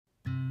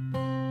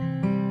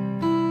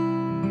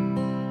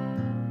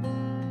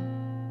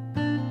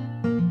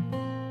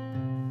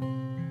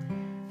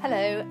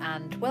Hello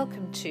and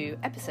welcome to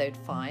episode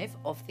 5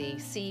 of the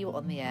See You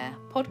on the Air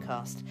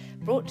podcast,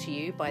 brought to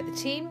you by the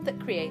team that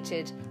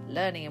created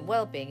learning and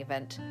wellbeing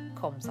event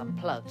Comms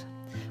Unplugged.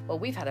 Well,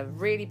 we've had a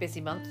really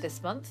busy month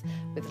this month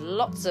with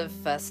lots of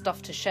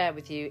stuff to share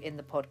with you in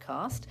the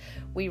podcast.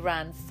 We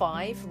ran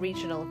 5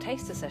 regional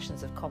taster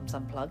sessions of Comms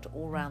Unplugged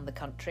all around the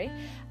country,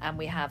 and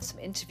we have some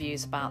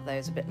interviews about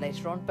those a bit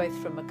later on, both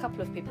from a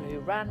couple of people who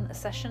ran a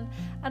session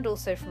and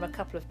also from a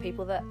couple of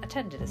people that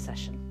attended a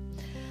session.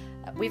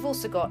 We've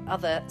also got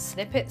other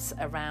snippets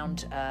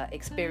around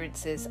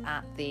experiences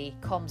at the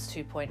Comms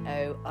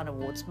 2.0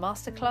 Unawards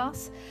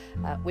Masterclass.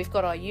 We've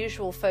got our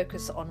usual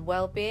focus on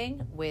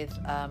wellbeing with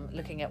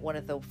looking at one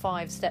of the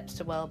 5 steps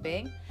to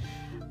wellbeing.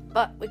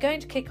 But we're going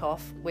to kick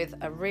off with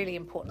a really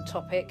important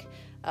topic,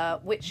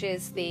 which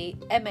is the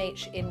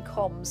MH in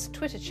Comms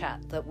Twitter chat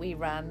that we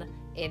ran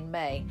in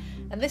May.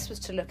 And this was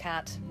to look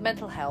at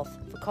mental health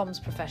for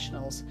comms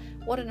professionals.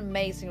 What an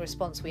amazing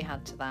response we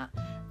had to that.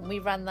 And we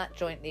ran that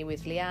jointly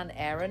with Leanne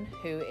Aaron,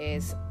 who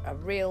is a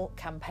real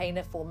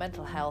campaigner for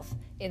mental health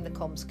in the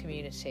comms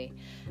community.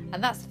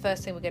 And that's the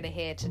first thing we're going to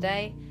hear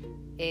today,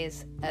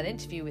 is an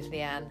interview with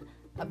Leanne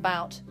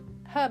about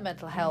her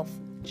mental health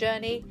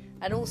journey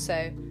and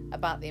also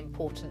about the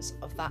importance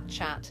of that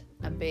chat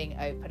and being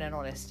open and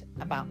honest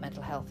about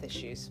mental health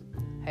issues.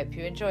 Hope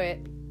you enjoy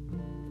it.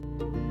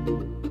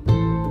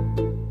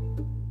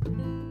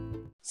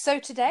 So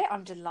today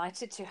I'm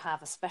delighted to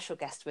have a special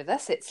guest with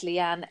us. It's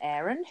Leanne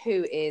Aaron,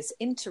 who is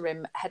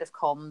interim head of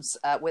comms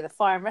with a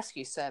fire and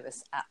rescue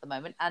service at the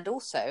moment, and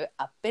also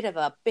a bit of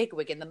a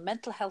bigwig in the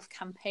mental health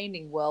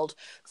campaigning world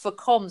for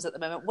comms at the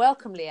moment.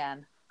 Welcome,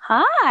 Leanne.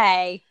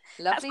 Hi.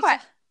 Lovely.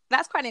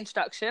 That's quite an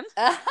introduction.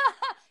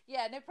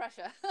 Yeah, no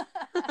pressure.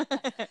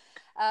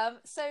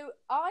 So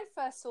I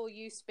first saw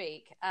you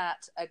speak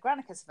at a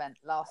Granicus event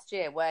last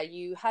year where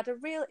you had a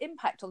real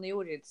impact on the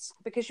audience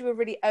because you were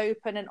really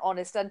open and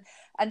honest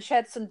and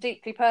shared some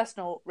deeply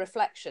personal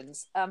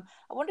reflections. I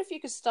wonder if you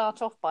could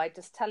start off by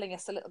just telling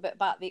us a little bit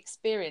about the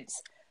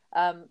experience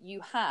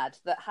you had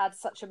that had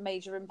such a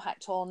major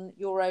impact on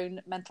your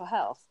own mental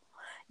health.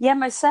 Yeah,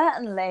 most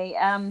certainly.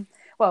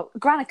 Well,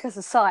 Granicus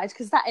aside,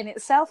 because that in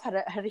itself had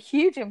a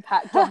huge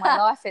impact on my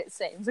life, it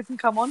seems. I can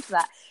come on to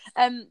that.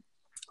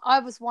 I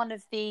was one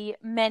of the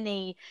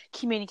many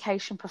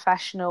communication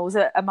professionals,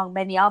 among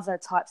many other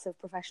types of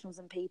professionals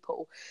and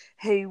people,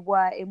 who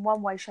were in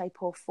one way, shape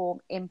or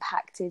form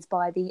impacted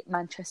by the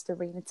Manchester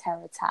Arena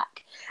terror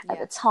attack. Yeah. At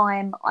the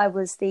time, I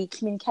was the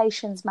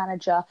communications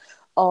manager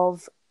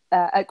of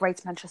at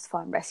Greater Manchester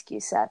Fire and Rescue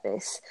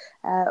Service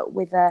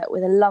with a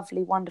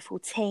lovely, wonderful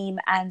team,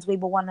 and we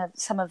were one of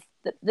some of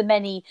the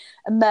many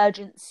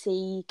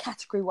emergency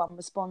Category 1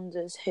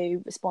 responders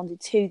who responded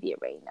to the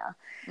arena.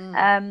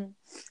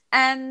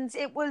 And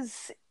it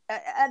was,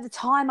 at the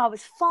time I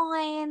was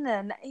fine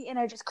and,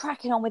 just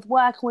cracking on with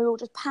work, and we were all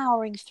just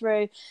powering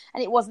through.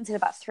 And it wasn't until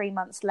about 3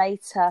 months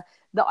later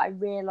that I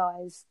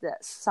realised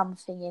that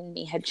something in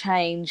me had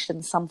changed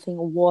and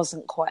something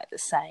wasn't quite the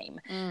same.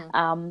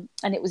 And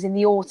it was in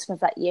the autumn of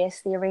that year.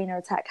 So the arena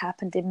attack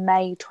happened in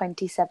May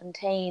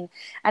 2017.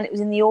 And it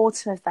was in the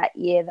autumn of that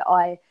year that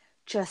I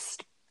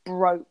just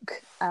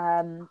broke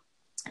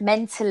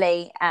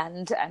mentally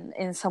and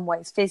in some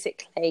ways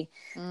physically,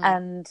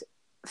 and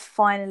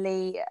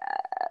finally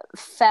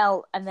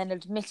felt and then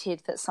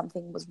admitted that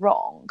something was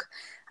wrong.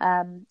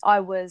 I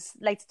was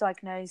later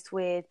diagnosed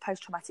with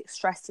post-traumatic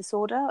stress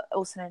disorder,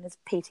 also known as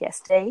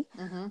PTSD.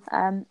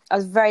 I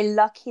was very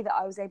lucky that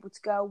I was able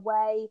to go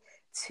away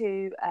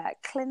to a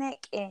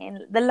clinic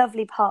in the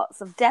lovely parts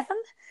of Devon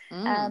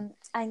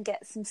and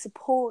get some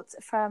support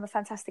from a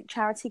fantastic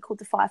charity called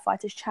the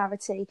Firefighters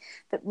Charity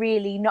that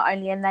really not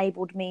only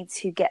enabled me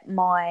to get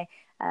my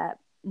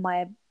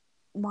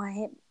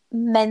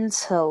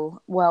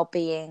mental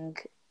well-being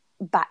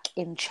back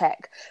in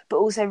check, but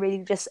also really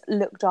just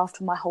looked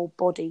after my whole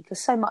body, because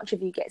so much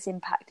of you gets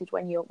impacted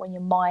when your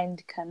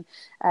mind can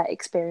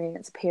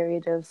experience a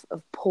period of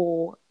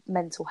poor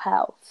mental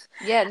health.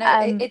 Yeah,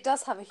 no, it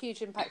does have a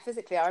huge impact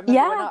physically. I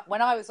remember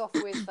when I was off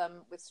with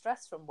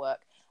stress from work,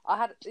 I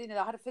had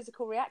a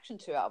physical reaction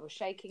to it. I was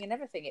shaking and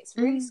everything. It's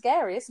really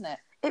scary, isn't it?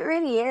 It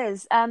really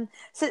is.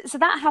 So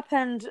that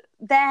happened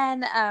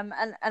then,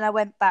 and I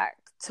went back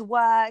to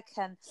work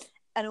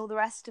and all the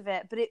rest of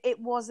it. But it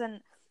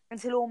wasn't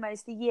until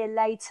almost a year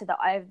later that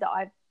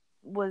I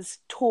wasn't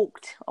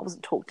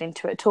talked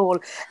into it at all.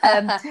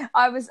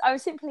 I was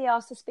simply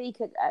asked to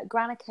speak at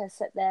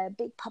Granicus at their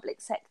big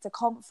public sector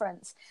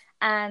conference,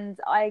 and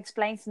I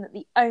explained to them that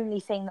the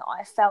only thing that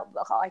I felt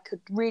that I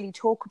could really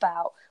talk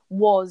about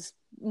was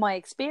my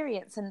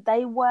experience. And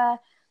they were,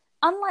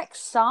 unlike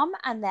some,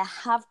 and there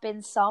have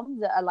been some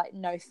that are like,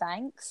 no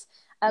thanks,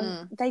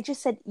 they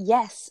just said,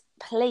 yes,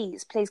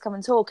 please come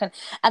and talk.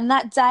 And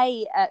that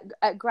day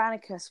at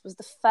Granicus was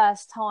the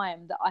first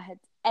time that I had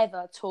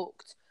ever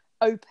talked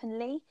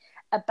openly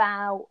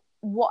about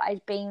what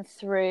I'd been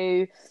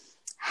through,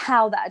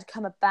 how that had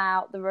come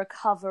about, the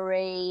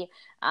recovery,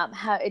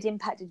 how it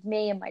impacted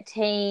me and my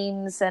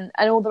teams and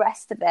all the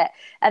rest of it.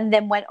 And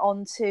then went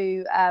on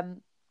to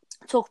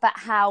talk about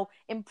how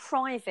in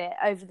private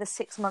over the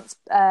 6 months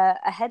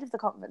ahead of the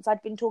conference,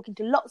 I'd been talking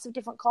to lots of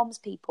different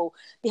comms people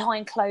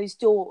behind closed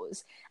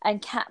doors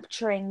and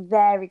capturing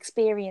their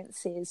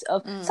experiences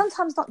of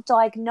sometimes not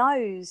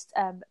diagnosed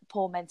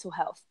poor mental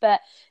health,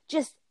 but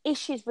just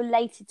issues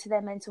related to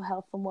their mental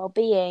health and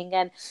well-being.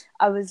 And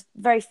I was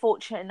very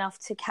fortunate enough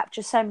to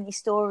capture so many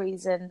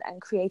stories and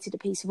created a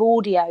piece of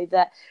audio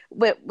that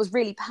was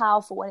really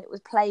powerful when it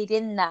was played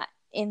in that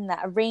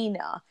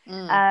arena.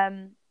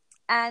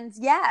 And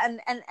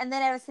then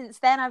ever since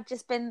then, I've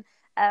just been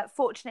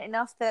fortunate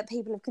enough that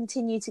people have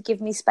continued to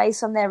give me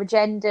space on their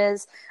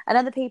agendas, and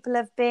other people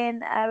have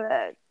been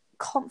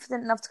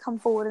confident enough to come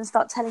forward and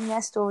start telling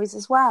their stories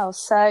as well.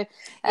 So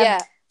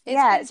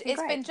it's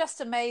been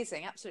just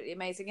amazing, absolutely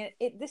amazing.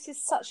 This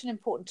is such an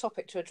important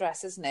topic to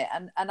address, isn't it?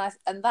 And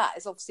that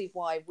is obviously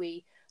why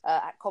we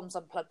at Comms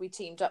Unplugged, we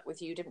teamed up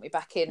with you, didn't we,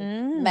 back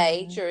in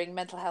May during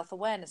Mental Health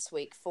Awareness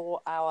Week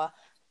for our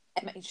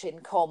MH in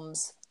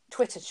Comms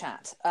Twitter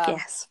chat.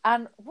 Yes.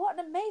 And what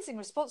an amazing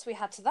response we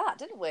had to that,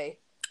 didn't we?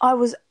 I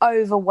was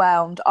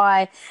overwhelmed.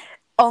 I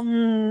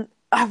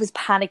was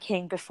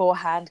panicking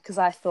beforehand because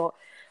I thought,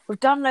 we've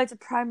done loads of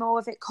promo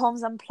of it.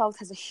 Comms Unplugged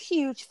has a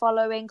huge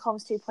following.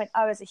 Comms 2.0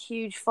 has a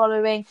huge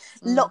following.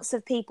 Lots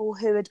of people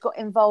who had got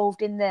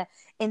involved in the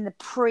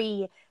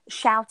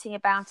pre-shouting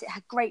about it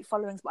had great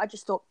followings. But I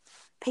just thought,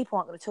 people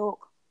aren't going to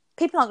talk.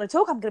 People aren't going to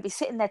talk. I'm going to be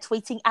sitting there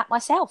tweeting at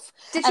myself.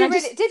 Did you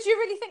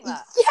really think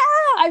that? Yeah,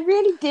 I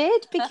really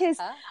did, because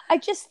I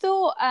just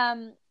thought,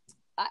 I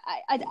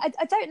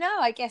don't know.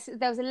 I guess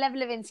there was a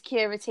level of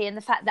insecurity in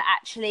the fact that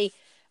actually,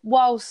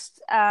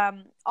 whilst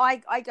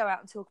I go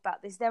out and talk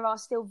about this, there are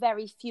still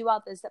very few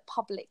others that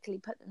publicly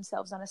put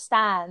themselves on a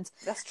stand.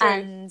 That's true.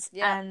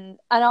 And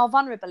are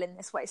vulnerable in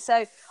this way.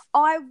 So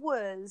I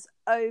was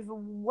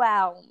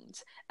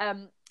overwhelmed.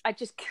 I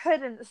just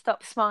couldn't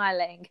stop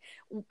smiling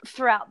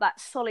throughout that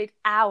solid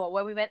hour,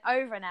 where we went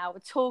over an hour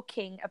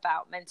talking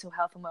about mental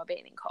health and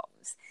wellbeing in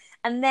comms.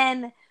 And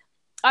then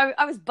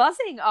I was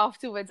buzzing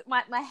afterwards.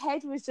 My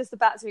head was just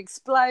about to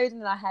explode,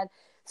 and I had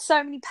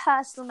so many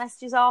personal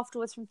messages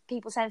afterwards from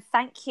people saying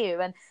thank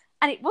you. And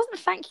it wasn't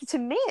thank you to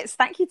me, it's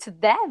thank you to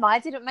them. I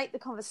didn't make the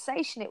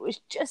conversation. It was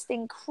just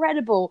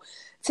incredible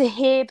to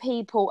hear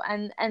people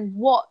and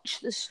watch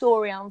the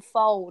story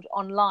unfold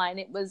online.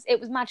 It was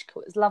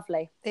magical. It was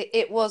lovely.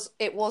 It was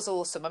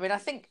awesome. I mean, I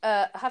think,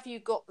 have you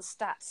got the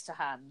stats to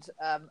hand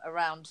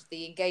around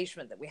the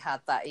engagement that we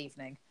had that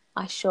evening?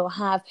 I sure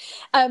have.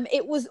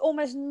 It was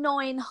almost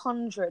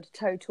 900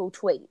 total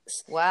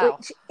tweets. Wow.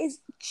 Which is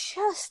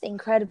just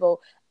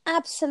incredible.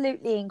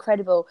 Absolutely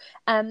incredible.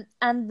 And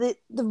the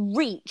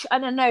reach,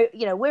 and I know,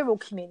 we're all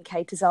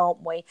communicators,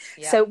 aren't we?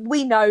 Yeah. So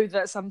we know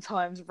that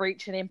sometimes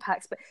reach and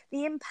impacts, but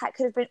the impact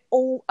could have been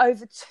all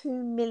over 2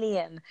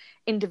 million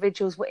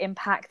individuals were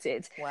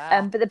impacted.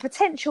 Wow. But the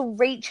potential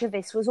reach of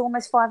this was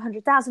almost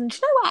 500,000. Do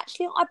you know what,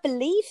 actually, I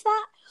believe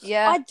that.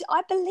 Yeah.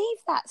 I believe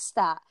that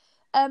stat.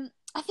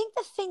 I think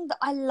the thing that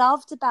I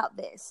loved about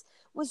this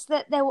was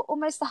that there were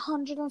almost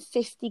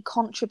 150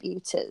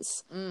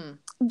 contributors.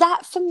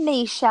 That for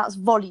me shouts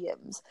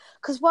volumes,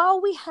 because while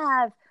we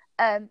have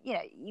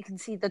you can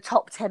see the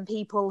top 10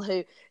 people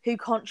who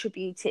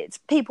contributed,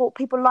 people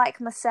like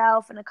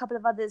myself and a couple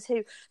of others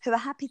who are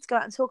happy to go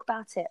out and talk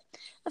about it,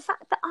 the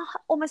fact that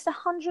almost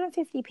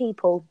 150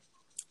 people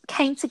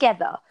came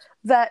together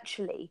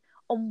virtually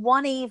on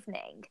one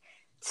evening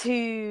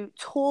to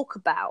talk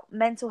about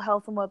mental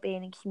health and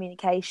wellbeing and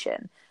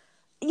communication,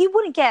 you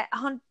wouldn't get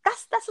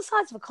that's the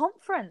size of a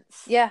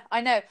conference. Yeah,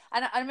 I know.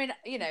 And I mean,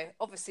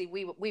 obviously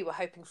we were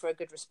hoping for a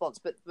good response,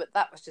 but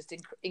that was just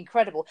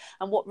incredible.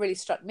 And what really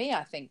struck me,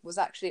 I think, was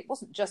actually it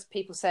wasn't just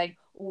people saying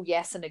oh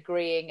yes and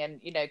agreeing and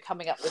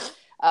coming up with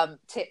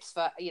tips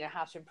for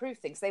how to improve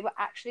things. They were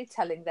actually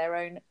telling their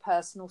own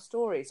personal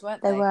stories,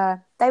 weren't they?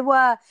 They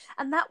were,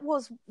 and that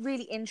was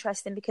really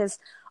interesting, because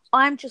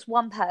I'm just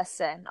one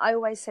person. I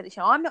always said it,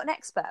 I'm not an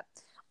expert.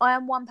 I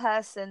am one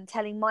person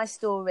telling my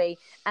story,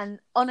 and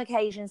on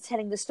occasions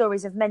telling the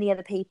stories of many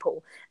other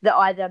people that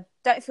either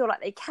don't feel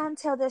like they can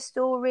tell their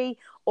story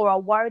or are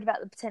worried about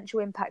the potential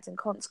impact and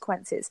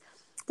consequences.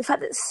 The fact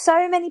that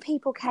so many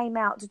people came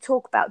out to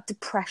talk about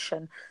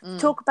depression, to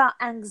talk about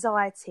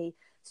anxiety,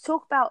 to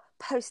talk about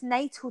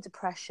postnatal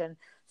depression,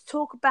 to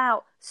talk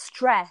about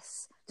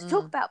stress, to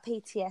talk about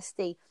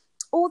PTSD,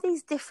 all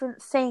these different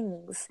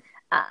things.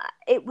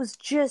 It was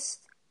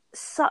just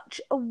such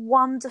a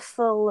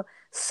wonderful,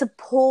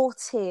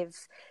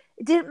 supportive.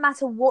 It didn't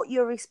matter what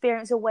your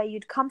experience or where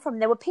you'd come from.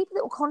 There were people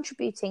that were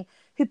contributing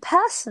who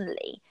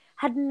personally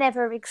had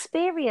never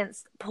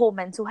experienced poor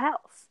mental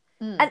health.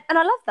 And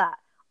I love that.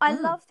 I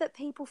love that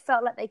people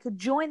felt like they could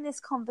join this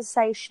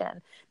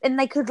conversation and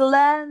they could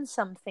learn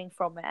something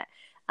from it.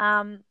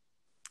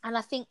 And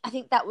I think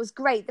that was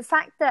great. The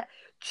fact that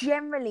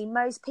generally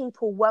most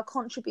people were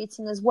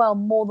contributing as well,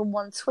 more than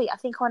one tweet. I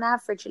think on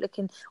average you're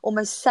looking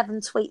almost 7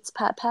 tweets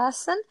per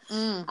person.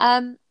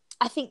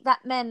 I think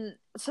that meant,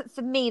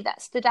 for me,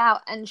 that stood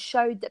out and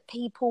showed that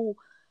people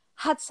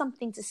had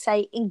something to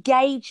say,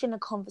 engaged in a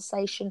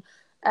conversation,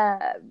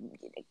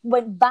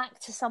 went back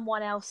to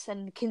someone else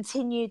and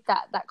continued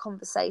that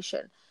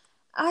conversation.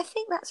 I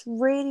think that's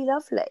really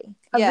lovely.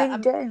 I really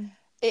do.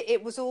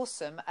 It was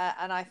awesome.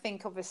 And I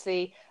think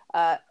obviously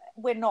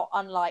we're not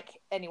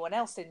unlike anyone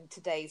else in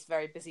today's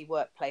very busy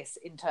workplace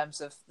in terms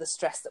of the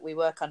stress that we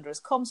work under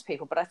as comms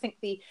people. But I think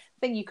the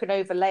thing you can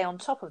overlay on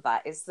top of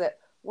that is that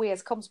we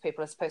as comms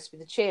people are supposed to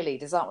be the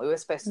cheerleaders, aren't we? We're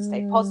supposed to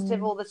stay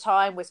positive all the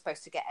time. We're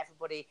supposed to get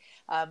everybody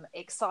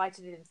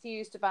excited and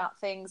enthused about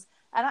things.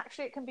 And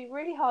actually, it can be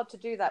really hard to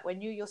do that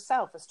when you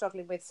yourself are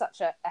struggling with such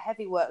a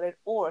heavy workload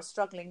or are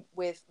struggling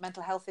with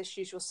mental health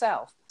issues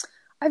yourself.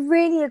 I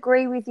really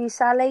agree with you,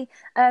 Sally.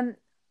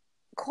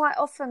 Quite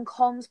often,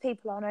 comms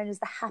people are known as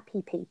the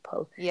happy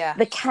people,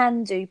 the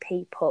can-do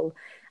people,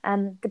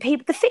 the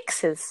people, the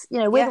fixers. You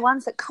know, we're the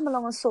ones that come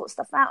along and sort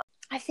stuff out.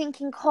 I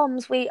think in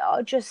comms, we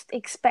are just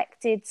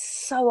expected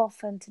so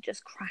often to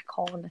just crack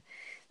on,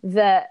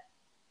 that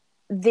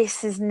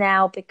this has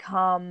now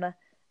become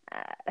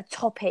a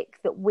topic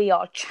that we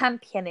are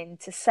championing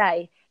to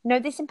say, no,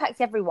 this impacts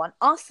everyone,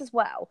 us as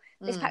well.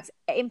 This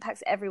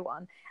impacts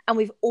everyone, and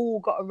we've all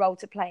got a role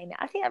to play in it.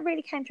 I think that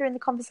really came through in the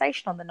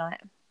conversation on the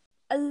night.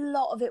 A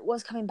lot of it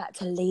was coming back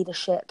to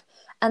leadership,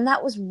 and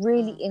that was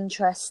really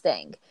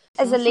interesting.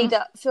 As a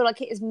leader, I feel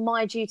like it is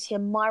my duty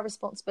and my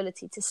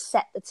responsibility to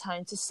set the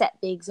tone, to set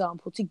the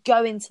example, to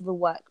go into the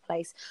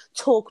workplace,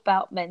 talk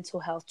about mental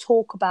health,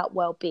 talk about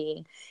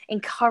well-being,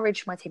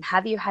 encourage my team.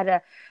 Have you had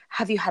a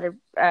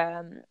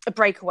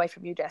break away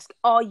from your desk?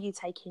 Are you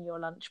taking your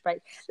lunch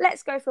break?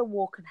 Let's go for a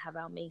walk and have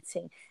our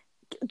meeting.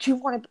 Do you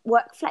want to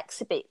work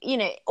flexibly? You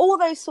know, all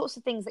those sorts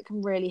of things that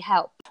can really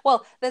help.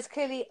 Well, there's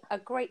clearly a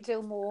great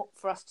deal more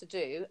for us to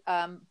do,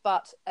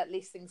 but at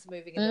least things are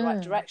moving in the right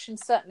direction.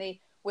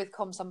 Certainly with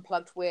Comms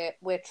Unplugged,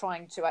 we're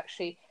trying to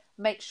actually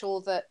make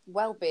sure that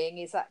well-being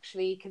is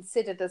actually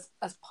considered as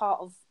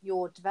part of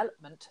your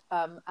development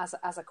as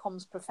a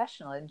comms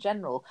professional in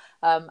general,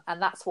 and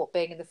that's what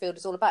being in the field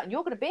is all about. And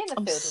you're going to be in the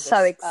field this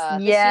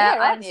year,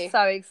 aren't you? I'm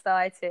so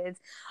excited.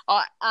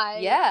 I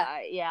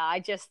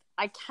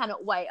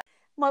cannot wait.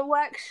 My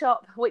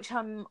workshop, which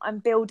I'm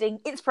building,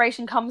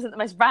 inspiration comes at the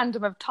most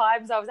random of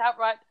times. I was out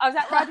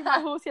riding my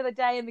horse the other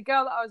day, and the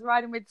girl that I was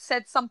riding with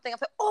said something. I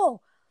thought,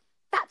 oh,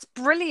 that's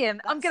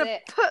brilliant. I'm going to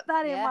put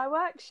that in my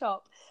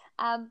workshop.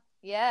 Perfect.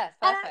 And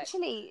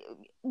actually,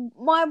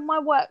 my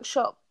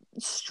workshop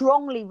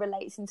strongly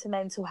relates into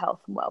mental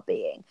health and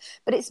well-being,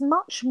 but it's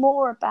much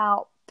more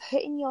about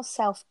putting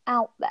yourself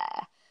out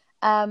there.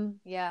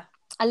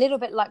 A little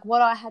bit like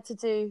what I had to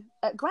do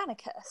at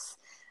Granicus.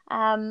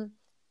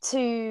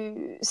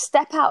 To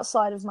step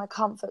outside of my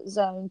comfort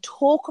zone,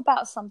 talk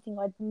about something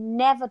I'd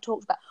never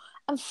talked about,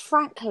 and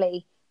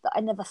frankly, that I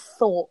never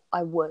thought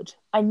I would.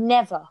 I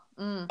never,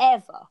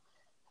 ever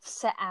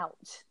set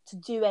out to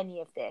do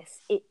any of this.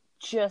 It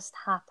just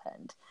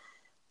happened.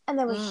 And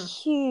there were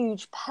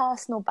huge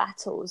personal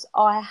battles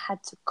I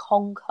had to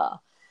conquer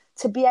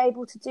to be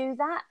able to do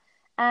that.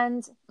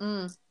 And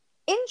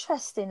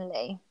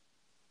interestingly,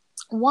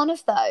 one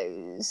of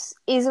those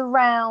is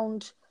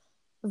around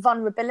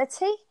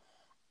vulnerability.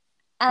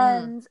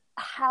 And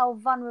how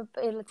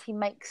vulnerability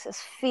makes us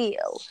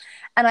feel.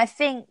 And I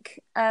think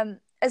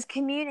as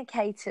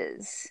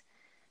communicators,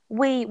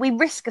 we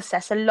risk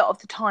assess a lot of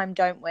the time,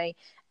 don't we?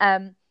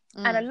 And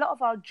a lot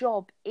of our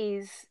job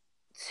is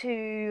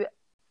to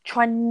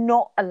try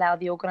not allow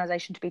the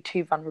organisation to be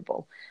too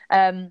vulnerable.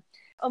 And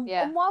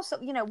whilst,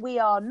 you know, we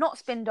are not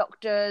spin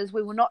doctors,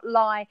 we will not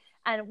lie,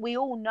 and we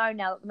all know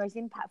now that the most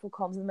impactful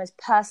comms are the most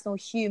personal,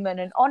 human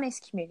and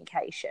honest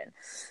communication.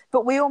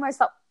 But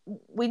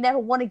we never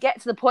want to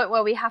get to the point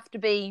where we have to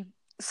be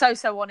so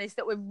honest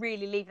that we're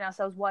really leaving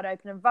ourselves wide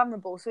open and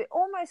vulnerable. So it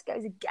almost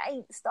goes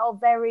against our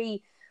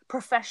very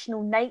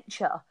professional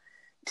nature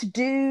to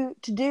do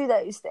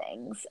those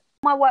things.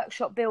 My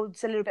workshop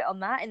builds a little bit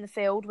on that in the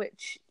field,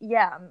 which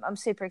I'm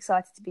super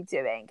excited to be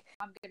doing.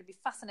 I'm going to be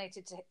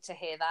fascinated to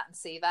hear that and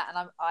see that,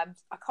 and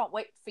I can't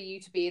wait for you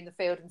to be in the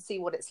field and see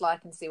what it's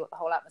like and see what the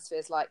whole atmosphere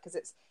is like, because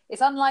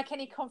it's unlike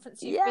any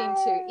conference you've been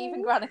to,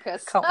 even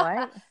Granicus. Can't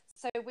wait.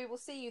 So we will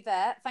see you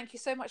there. Thank you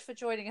so much for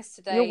joining us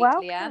today, You're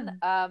welcome.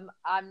 Leanne.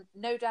 I'm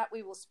no doubt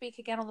we will speak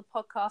again on the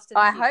podcast in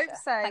the future. I hope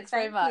so. Thanks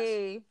very much.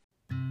 You.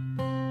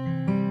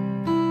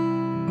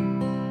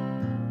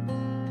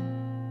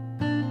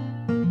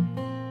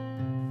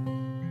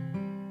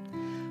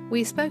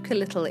 We spoke a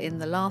little in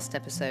the last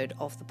episode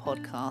of the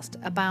podcast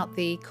about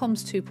the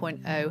Comms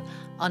 2.0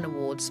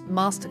 Unawards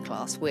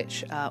Masterclass,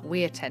 which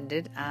we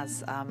attended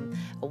as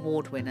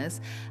award winners.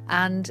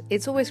 And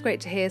it's always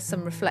great to hear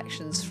some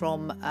reflections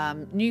from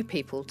new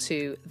people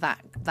to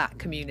that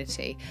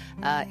community.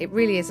 It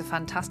really is a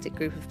fantastic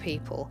group of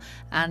people.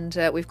 And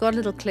we've got a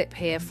little clip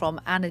here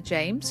from Anna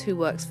James, who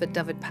works for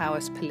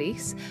Dyfed-Powys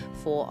Police,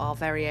 for our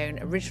very own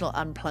original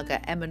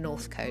unplugger, Emma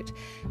Northcote.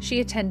 She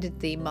attended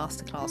the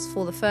masterclass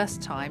for the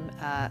first time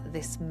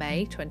this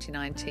May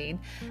 2019,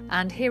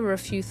 and here are a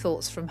few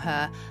thoughts from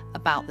her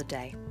about the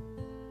day.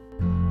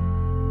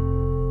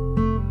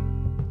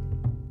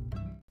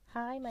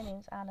 Hi, my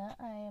name's Anna.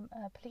 I am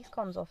a police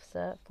comms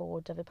officer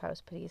for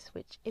Dyfed-Powys Police,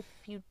 which, if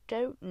you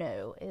don't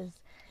know, is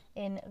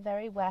in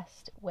very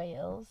West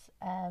Wales.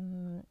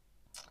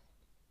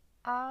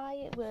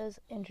 I was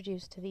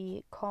introduced to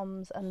the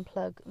Comms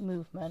Unplug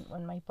movement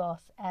when my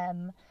boss,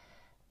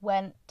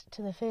 went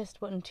to the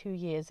first one 2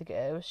 years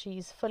ago.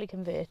 She's fully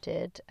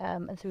converted,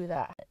 and through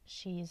that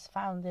she's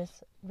found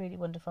this really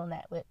wonderful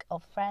network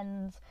of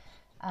friends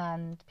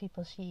and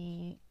people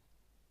she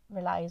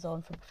relies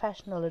on for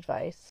professional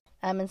advice,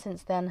 and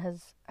since then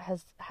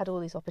has had all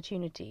these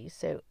opportunities.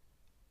 So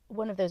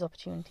one of those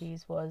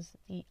opportunities was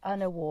the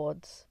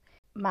Unawards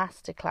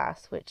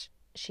Masterclass, which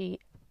she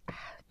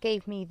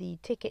gave me the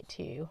ticket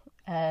to,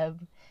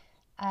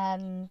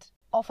 and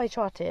off I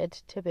trotted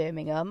to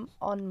Birmingham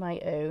on my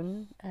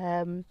own,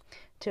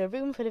 to a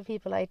room full of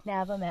people I'd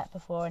never met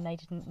before and I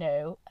didn't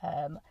know.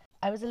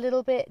 I was a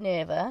little bit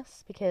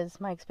nervous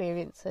because my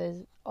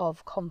experiences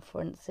of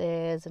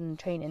conferences and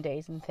training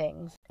days and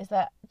things is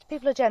that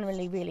people are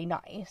generally really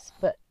nice,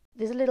 but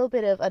there's a little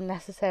bit of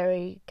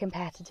unnecessary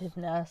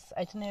competitiveness.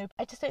 I don't know.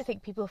 I just don't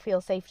think people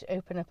feel safe to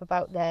open up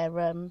about their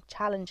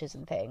challenges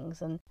and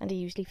things, and I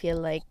usually feel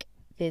like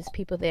there's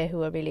people there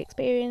who are really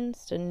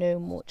experienced and know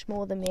much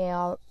more than me,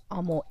 are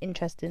more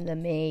interested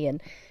than me,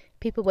 and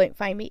people won't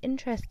find me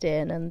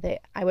interesting, and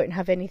I won't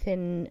have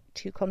anything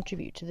to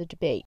contribute to the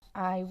debate.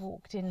 I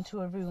walked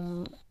into a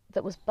room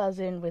that was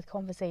buzzing with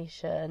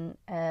conversation.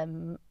 I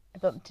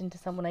bumped into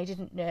someone I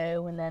didn't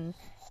know and then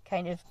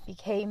kind of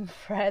became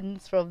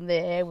friends from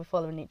there. We're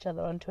following each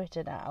other on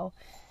Twitter now.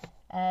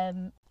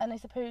 And I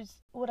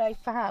suppose what I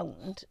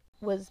found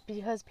was,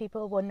 because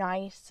people were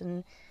nice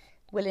and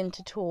willing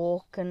to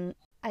talk, and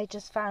I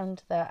just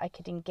found that I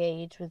could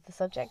engage with the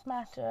subject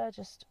matter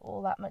just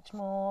all that much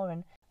more,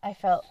 and I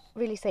felt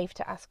really safe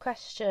to ask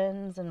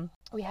questions, and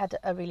we had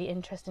a really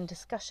interesting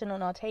discussion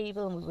on our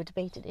table, and we were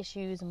debating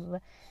issues, and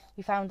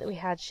we found that we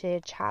had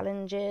shared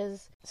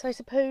challenges. So I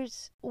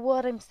suppose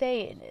what I'm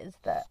saying is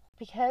that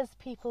because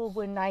people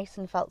were nice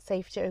and felt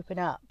safe to open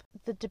up,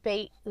 the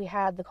debate we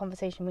had, the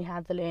conversation we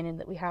had, the learning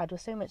that we had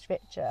was so much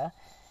richer,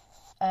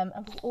 and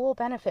we all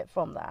benefit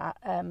from that.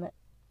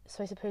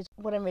 So I suppose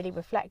what I'm really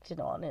reflecting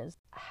on is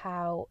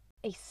how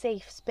a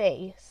safe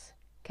space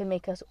can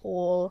make us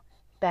all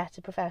better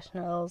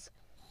professionals.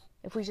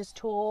 If we just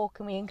talk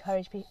and we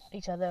encourage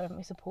each other and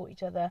we support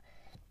each other,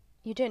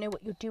 you don't know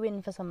what you're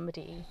doing for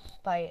somebody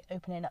by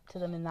opening up to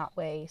them in that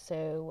way.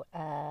 So,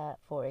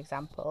 for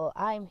example,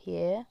 I'm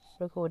here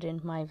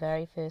recording my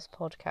very first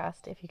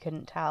podcast, if you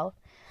couldn't tell.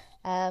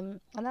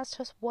 And that's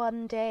just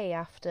one day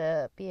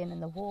after being in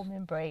the warm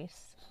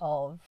embrace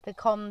of the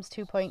Comms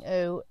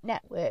 2.0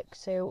 network.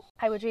 So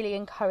I would really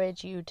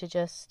encourage you to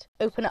just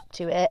open up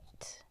to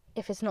it.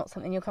 If it's not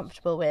something you're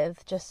comfortable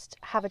with, just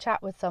have a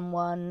chat with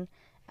someone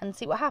and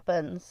see what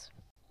happens.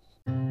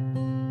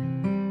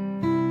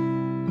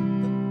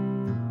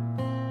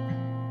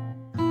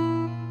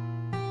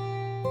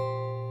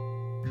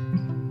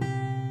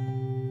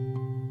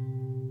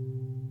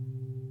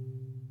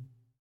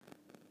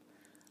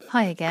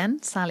 Hi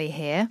again, Sally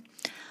here.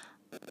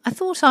 I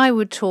thought I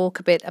would talk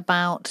a bit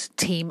about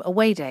team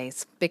away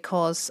days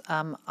because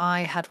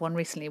I had one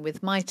recently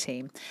with my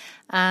team,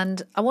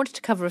 and I wanted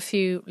to cover a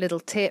few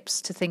little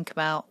tips to think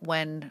about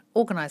when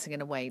organising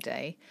an away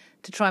day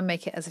to try and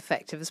make it as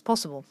effective as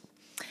possible.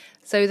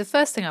 So the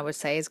first thing I would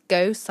say is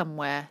go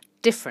somewhere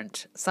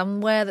different,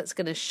 somewhere that's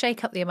going to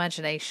shake up the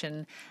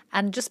imagination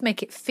and just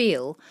make it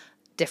feel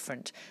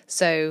different.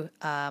 So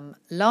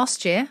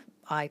last year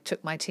I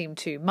took my team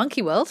to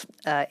Monkey World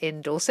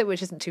in Dorset,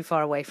 which isn't too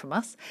far away from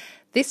us.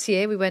 This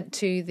year we went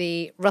to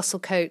the Russell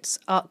Coates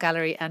Art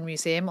Gallery and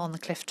Museum on the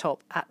cliff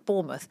top at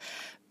Bournemouth.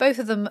 Both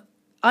of them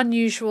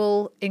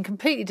unusual in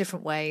completely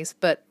different ways,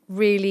 but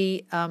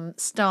really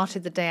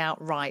started the day out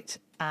right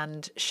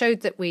and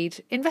showed that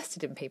we'd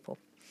invested in people.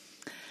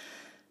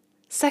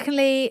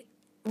 Secondly,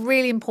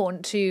 really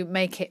important to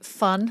make it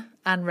fun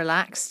and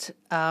relaxed.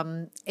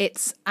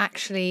 It's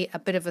actually a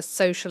bit of a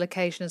social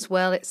occasion as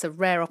well. It's a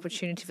rare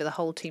opportunity for the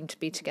whole team to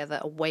be together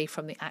away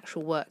from the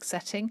actual work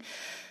setting.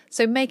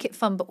 So make it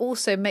fun, but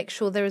also make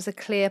sure there is a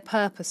clear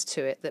purpose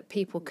to it, that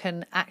people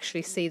can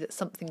actually see that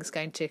something's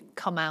going to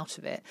come out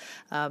of it,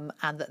 and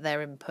that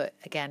their input,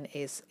 again,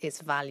 is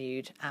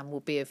valued and will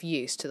be of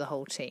use to the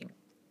whole team.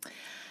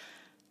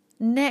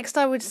 Next,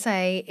 I would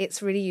say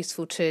it's really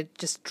useful to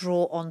just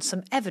draw on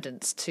some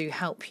evidence to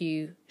help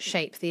you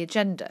shape the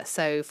agenda.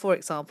 So, for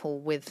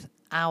example, with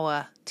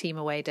our team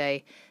away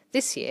day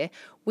this year,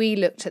 we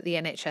looked at the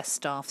NHS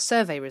staff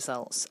survey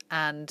results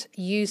and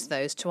used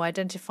those to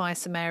identify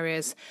some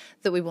areas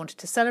that we wanted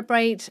to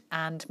celebrate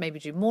and maybe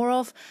do more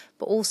of,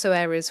 but also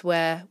areas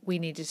where we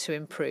needed to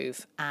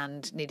improve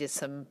and needed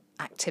some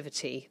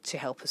activity to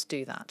help us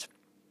do that.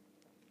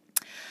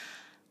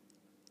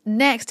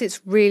 Next,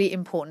 it's really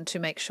important to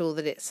make sure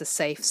that it's a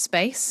safe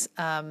space,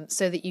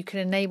 so that you can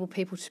enable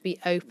people to be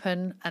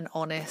open and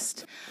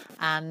honest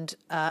and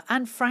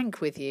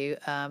frank with you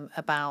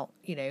about,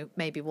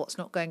 maybe what's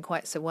not going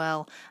quite so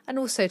well, and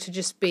also to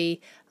just be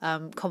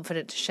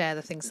confident to share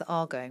the things that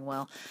are going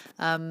well.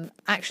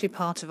 Actually,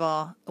 part of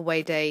our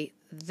away day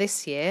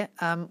this year,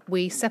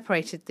 we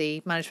separated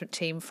the management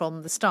team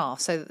from the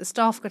staff so that the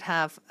staff could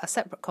have a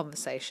separate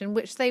conversation,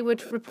 which they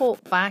would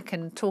report back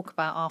and talk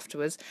about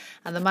afterwards,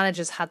 and the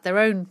managers had their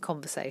own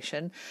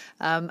conversation,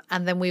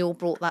 and then we all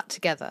brought that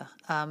together,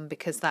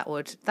 because that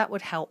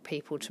would help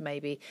people to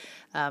maybe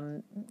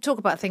talk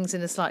about things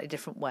in a slightly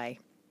different way.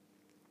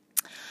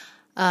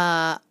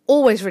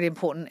 Always really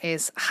important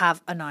is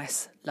have a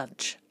nice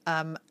lunch,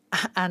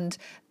 and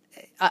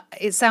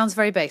it sounds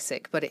very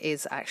basic, but it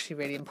is actually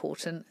really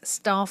important.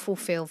 Staff will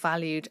feel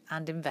valued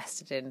and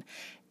invested in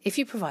if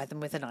you provide them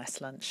with a nice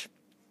lunch.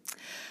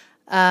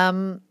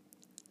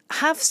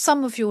 Have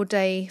some of your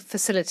day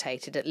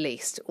facilitated at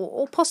least,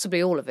 or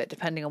possibly all of it,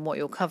 depending on what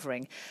you're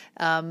covering.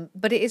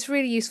 But it is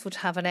really useful to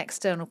have an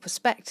external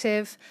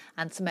perspective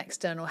and some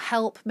external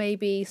help,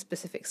 maybe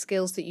specific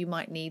skills that you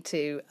might need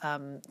to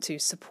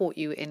support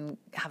you in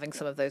having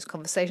some of those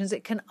conversations.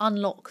 It can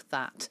unlock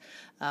that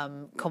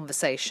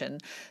conversation.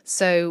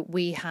 So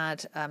we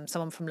had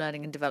someone from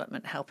Learning and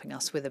Development helping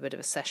us with a bit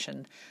of a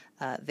session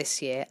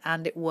this year,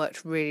 and it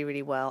worked really,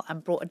 really well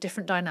and brought a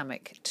different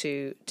dynamic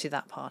to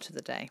that part of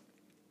the day.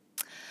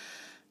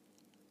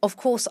 Of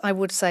course, I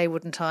would say,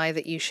 wouldn't I,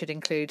 that you should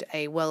include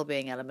a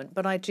well-being element,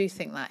 but I do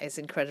think that is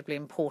incredibly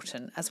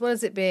important, as well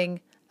as it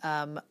being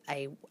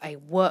a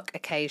work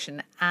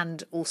occasion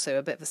and also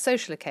a bit of a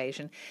social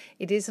occasion.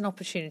 It is an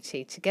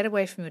opportunity to get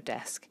away from your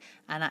desk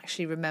and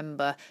actually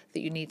remember that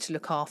you need to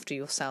look after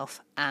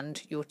yourself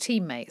and your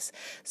teammates.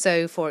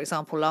 So, for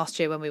example, last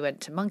year when we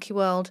went to Monkey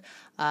World,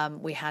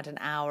 we had an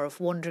hour of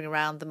wandering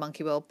around the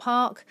Monkey World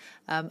park,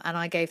 and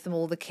I gave them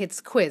all the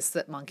kids' quiz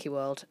that Monkey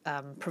World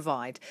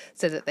provide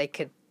so that they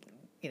could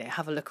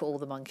have a look at all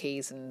the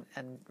monkeys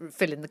and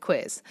fill in the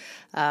quiz.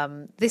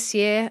 This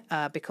year,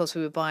 because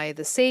we were by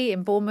the sea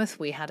in Bournemouth,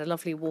 we had a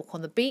lovely walk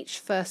on the beach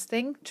first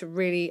thing to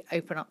really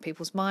open up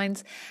people's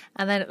minds.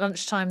 And then at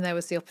lunchtime, there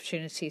was the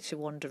opportunity to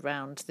wander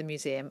around the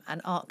museum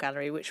and art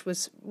gallery, which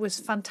was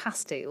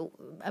fantastic.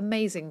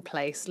 Amazing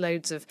place,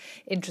 loads of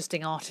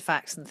interesting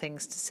artefacts and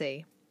things to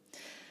see.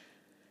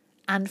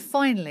 And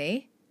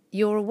finally,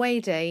 your away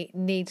day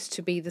needs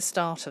to be the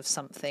start of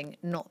something,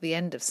 not the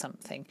end of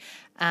something.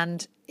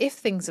 And if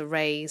things are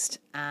raised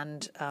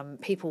and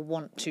people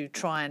want to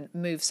try and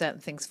move certain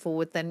things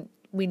forward, then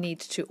we need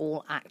to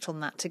all act on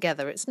that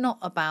together. It's not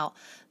about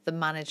the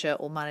manager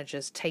or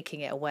managers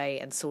taking it away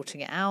and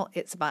sorting it out.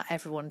 It's about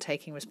everyone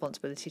taking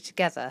responsibility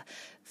together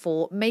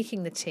for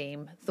making the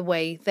team the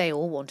way they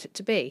all want it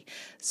to be.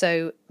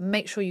 So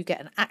make sure you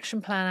get an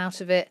action plan out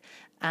of it,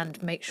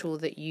 and make sure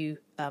that you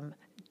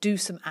do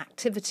some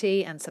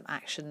activity and some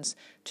actions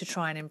to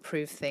try and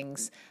improve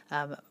things,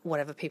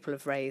 whatever people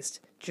have raised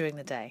during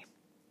the day.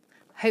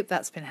 I hope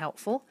that's been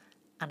helpful,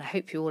 and I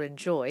hope you all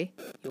enjoy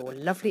your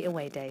lovely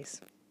away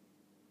days.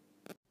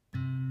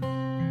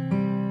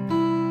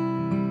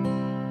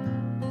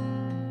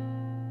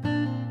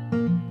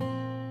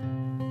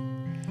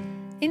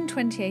 In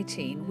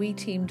 2018, we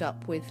teamed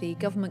up with the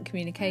Government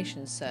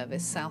Communications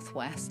Service South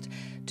West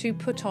to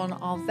put on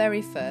our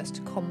very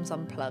first Comms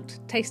Unplugged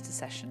taster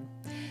session.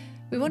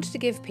 We wanted to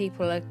give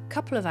people a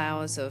couple of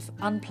hours of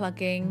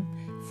unplugging,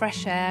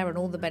 fresh air and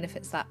all the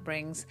benefits that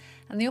brings,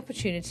 and the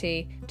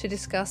opportunity to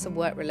discuss a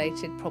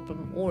work-related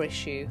problem or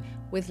issue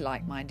with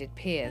like-minded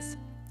peers.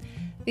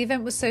 The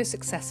event was so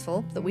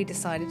successful that we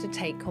decided to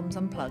take Comms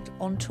Unplugged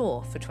on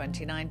tour for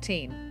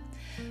 2019.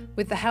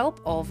 With the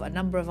help of a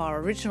number of our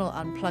original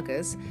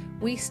unpluggers,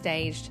 we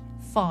staged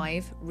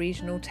 5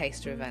 regional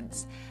taster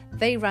events.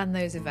 They ran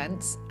those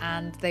events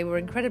and they were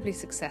incredibly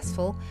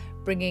successful,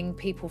 bringing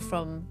people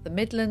from the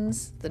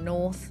Midlands, the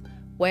North,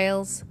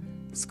 Wales,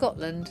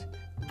 Scotland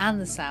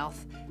and the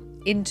South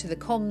into the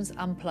Comms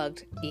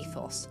Unplugged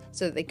ethos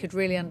so that they could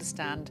really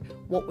understand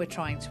what we're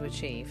trying to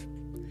achieve.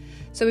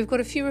 So we've got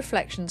a few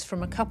reflections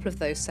from a couple of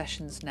those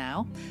sessions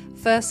now.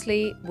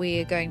 Firstly, we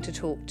are going to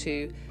talk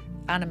to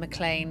Anna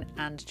McLean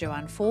and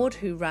Joanne Ford,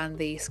 who ran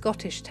the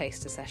Scottish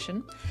taster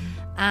session.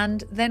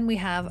 And then we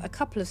have a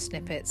couple of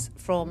snippets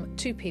from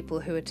 2 people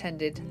who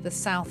attended the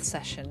South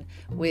session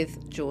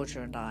with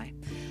Georgia and I.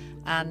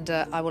 And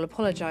I will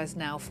apologise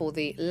now for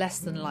the less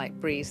than light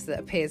breeze that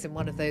appears in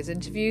one of those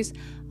interviews.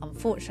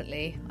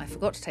 Unfortunately, I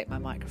forgot to take my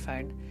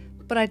microphone,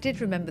 but I did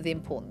remember the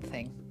important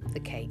thing, the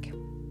cake.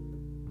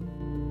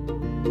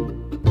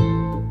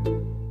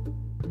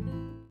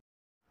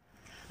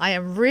 I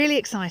am really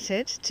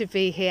excited to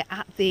be here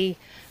at the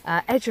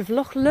edge of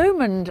Loch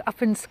Lomond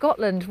up in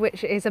Scotland,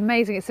 which is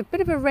amazing. It's a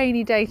bit of a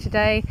rainy day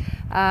today,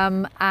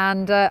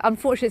 and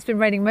unfortunately it's been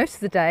raining most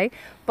of the day,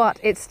 but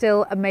it's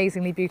still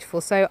amazingly beautiful.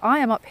 So I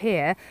am up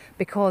here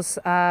because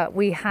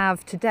we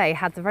have today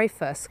had the very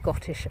first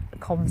Scottish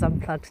Comms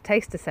Unplugged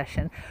taster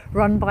session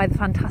run by the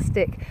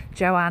fantastic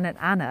Joanne and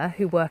Anna,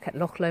 who work at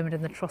Loch Lomond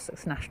in the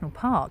Trossachs National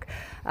Park.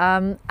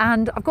 And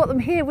I've got them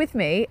here with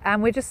me,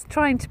 and we're just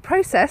trying to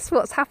process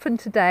what's happened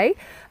today,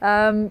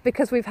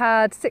 because we've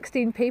had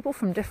 16 people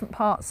from different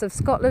parts of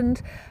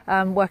Scotland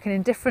working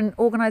in different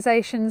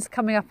organisations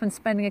coming up and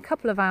spending a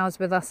couple of hours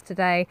with us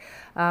today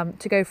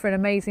to go for an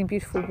amazing,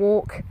 beautiful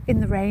walk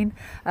in the rain,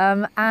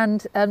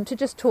 and to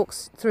just talk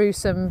through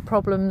some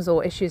problems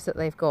or issues that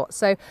they've got.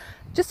 So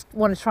just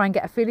want to try and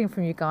get a feeling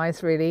from you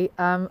guys really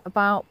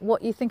about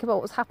what you think about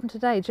what's happened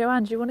today.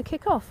 Joanne, do you want to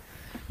kick off?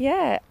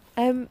 Yeah,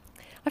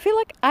 I feel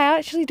like I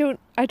actually don't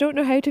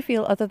know how to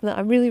feel other than that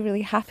I'm really,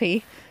 really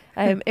happy.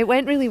 It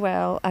went really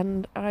well,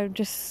 and I'm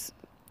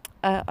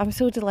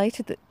so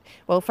delighted that,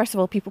 well, first of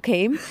all, people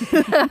came.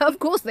 Of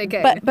course they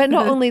came. But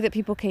not only that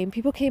people came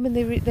and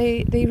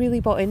they really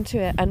bought into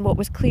it. And what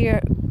was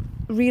clear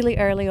really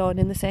early on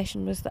in the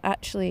session was that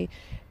actually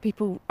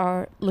people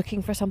are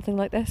looking for something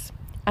like this.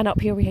 And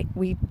up here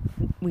we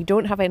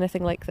don't have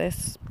anything like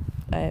this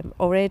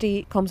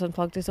already. Comms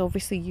Unplugged is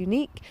obviously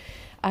unique,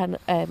 and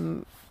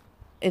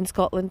in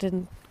Scotland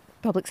in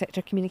public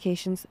sector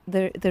communications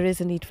there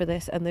is a need for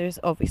this, and there's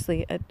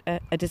obviously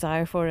a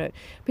desire for it.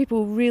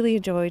 People really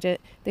enjoyed it,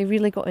 they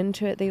really got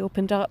into it, they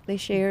opened up, they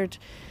shared,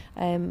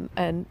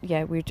 and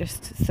yeah, we're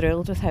just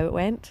thrilled with how it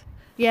went.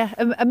 Yeah,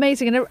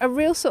 amazing, and a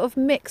real sort of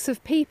mix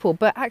of people,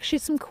 but actually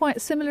some quite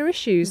similar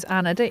issues,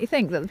 Anna, don't you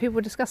think, that the people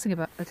were discussing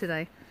about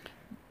today?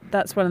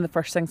 That's one of the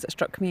first things that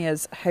struck me,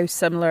 is how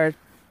similar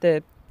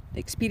the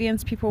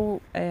experience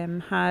people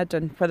had,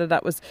 and whether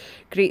that was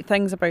great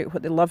things about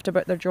what they loved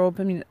about their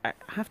job. I mean, I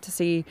have to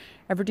say,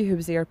 everybody who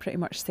was there pretty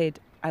much said,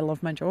 I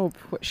love my job,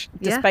 which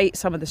despite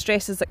some of the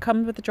stresses that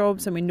come with the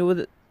jobs, and we know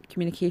that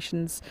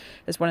communications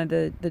is one of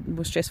the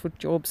most stressful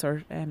jobs,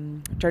 or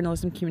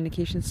journalism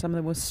communications, some of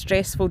the most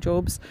stressful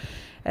jobs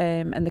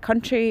in the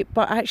country,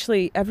 but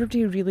actually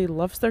everybody really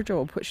loves their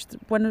job, which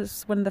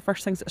was one of the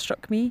first things that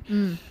struck me.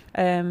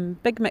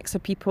 Big mix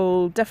of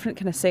people, different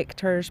kind of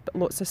sectors, but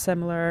lots of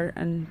similar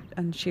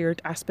and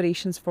shared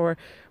aspirations for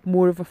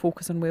more of a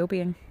focus on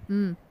well-being.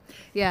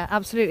 Yeah,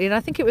 absolutely. And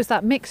I think it was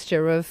that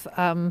mixture of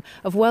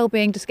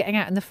well-being, just getting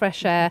out in the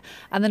fresh air,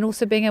 and then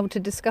also being able to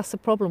discuss a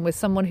problem with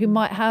someone who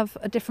might have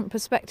a different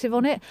perspective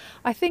on it.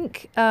 I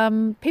think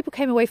people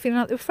came away feeling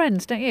like they were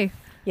friends, don't you?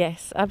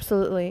 Yes,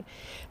 absolutely.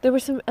 There were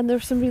some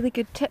really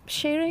good tips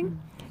sharing.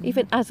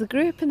 Even as a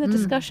group in the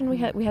discussion, we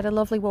had a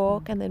lovely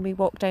walk, and then we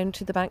walked down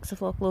to the banks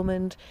of Loch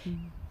Lomond.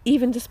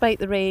 Even despite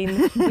the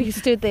rain, we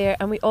stood there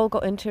and we all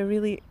got into a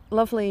really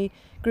lovely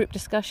group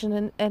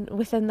discussion, and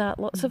within that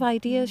lots of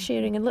ideas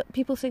sharing, and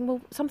people saying, well,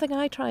 something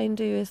I try and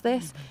do is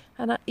this,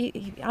 and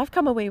I've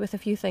come away with a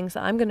few things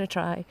that I'm going to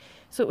try.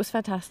 So it was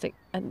fantastic,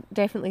 and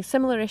definitely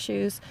similar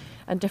issues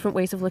and different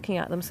ways of looking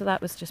at them, so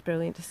that was just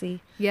brilliant to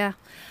see. Yeah.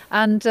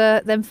 And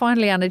then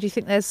finally, Anna, do you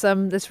think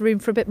there's room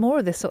for a bit more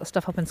of this sort of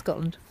stuff up in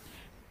Scotland?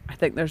 I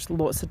think there's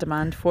lots of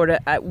demand for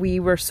it. We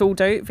were sold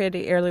out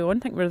very early on. I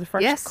think we were the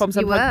first Comms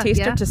you Unplugged were,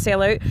 taster to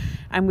sell out,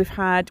 and we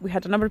had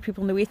a number of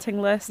people on the waiting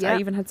list. Yeah. I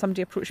even had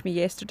somebody approach me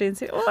yesterday and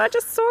say, "Oh, I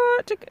just saw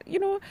it," you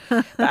know.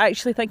 But I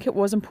actually think it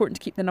was important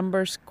to keep the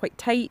numbers quite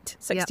tight.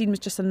 16 was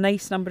just a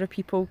nice number of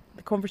people.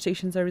 The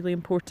conversations are really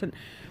important,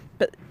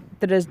 but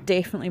there is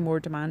definitely more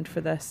demand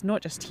for this,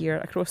 not just here,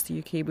 across the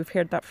UK. We've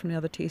heard that from the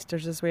other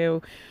tasters as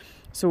well.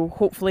 So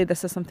hopefully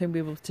this is something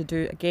we'll be able to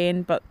do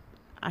again, but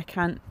I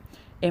can't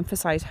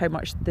emphasise how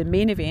much the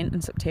main event in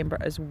September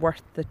is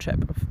worth the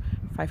trip of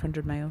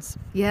 500 miles.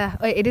 Yeah,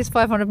 it is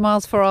 500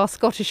 miles for our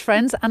Scottish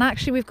friends, and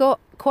actually we've got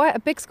quite a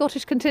big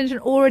Scottish contingent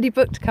already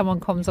booked to come on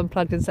Comms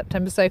Unplugged in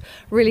September, so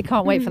really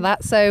can't wait for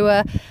that.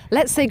 So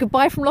let's say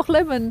goodbye from Loch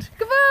Lomond.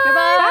 Goodbye!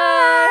 Goodbye!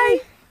 Bye!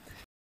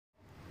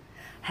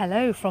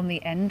 Hello from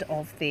the end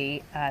of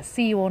the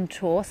See You on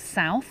Tour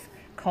South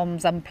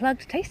Comms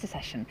Unplugged taster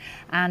session,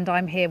 and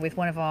I'm here with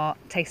one of our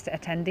taster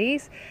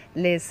attendees,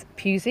 Liz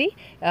Pusey,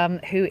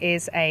 who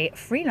is a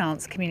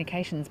freelance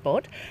communications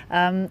bod,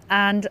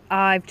 and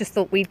I've just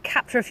thought we'd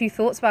capture a few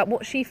thoughts about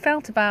what she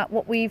felt about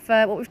what we've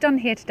done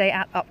here today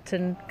at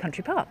Upton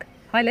Country Park.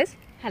 Hi, Liz.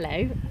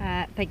 Hello,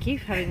 thank you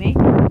for having me.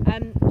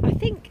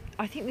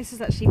 I think this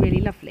is actually really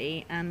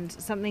lovely, and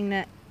something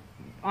that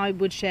I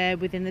would share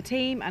within the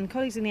team and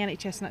colleagues in the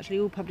NHS, and actually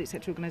all public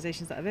sector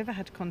organisations that I've ever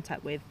had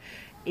contact with,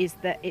 is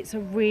that it's a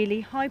really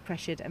high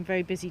pressured and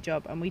very busy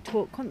job, and we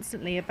talk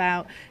constantly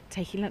about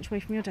taking lunch away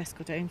from your desk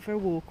or going for a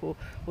walk or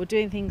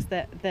doing things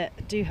that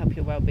do help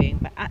your well-being,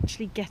 but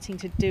actually getting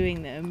to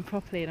doing them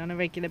properly and on a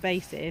regular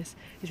basis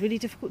is really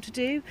difficult to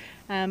do,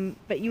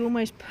 but you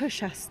almost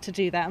push us to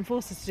do that and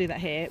force us to do that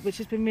here, which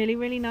has been really,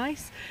 really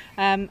nice,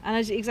 and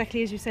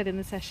exactly as you said in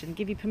the session,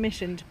 give you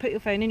permission to put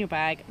your phone in your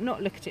bag,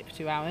 not look at it for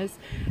 2 hours,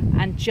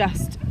 and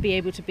just be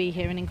able to be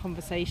here and in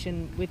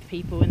conversation with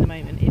people in the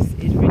moment is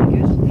really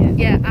good.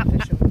 Yeah,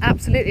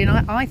 absolutely.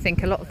 And I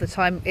think a lot of the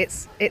time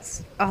it's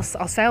us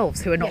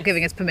ourselves who are not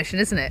giving us permission,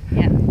 isn't it?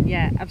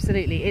 Yeah,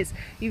 absolutely.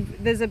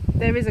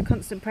 There is a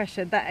constant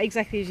pressure that,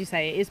 exactly as you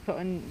say, it is put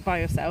on by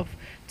yourself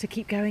to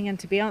keep going and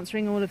to be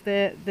answering all of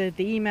the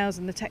emails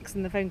and the texts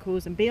and the phone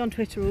calls and be on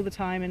Twitter all the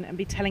time and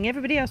be telling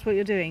everybody else what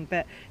you're doing,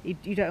 but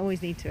you don't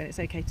always need to, and it's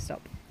okay to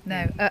stop.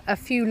 No, a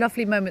few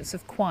lovely moments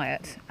of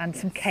quiet and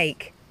some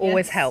cake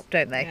always help,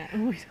 don't they?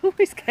 Yeah,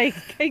 always cake.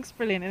 Cake's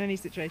brilliant in any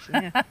situation.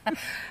 Yeah.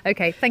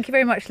 Okay, thank you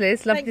very much,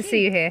 Liz. Lovely to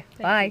see you here.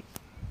 Bye.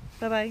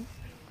 Bye-bye.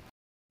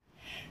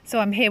 So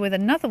I'm here with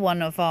another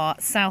one of our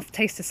South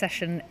Taster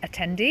Session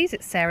attendees.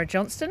 It's Sarah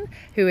Johnston,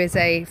 who is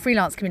a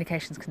freelance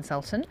communications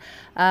consultant.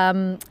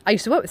 I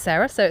used to work with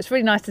Sarah, so it's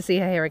really nice to see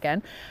her here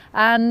again.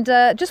 And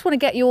just want to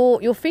get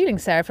your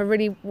feelings, Sarah, for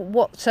really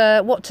what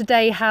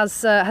today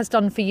has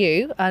done for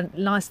you. A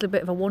nice little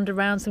bit of a wander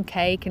around, some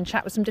cake, and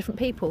chat with some different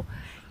people.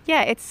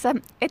 Yeah,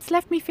 it's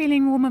left me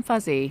feeling warm and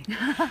fuzzy.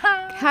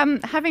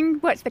 Having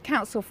worked at the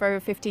council for over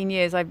 15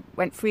 years, I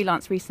went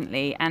freelance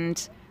recently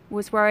and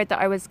was worried that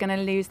I was going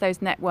to lose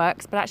those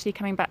networks, but actually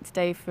coming back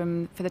today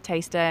for the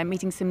taster,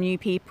 meeting some new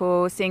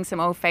people, seeing some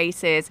old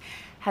faces,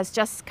 has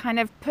just kind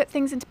of put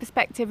things into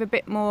perspective a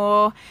bit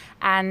more,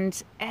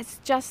 and it's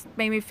just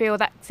made me feel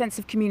that sense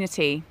of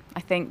community. I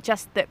think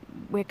just that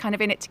we're kind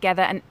of in it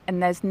together,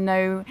 and there's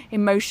no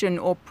emotion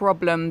or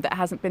problem that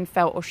hasn't been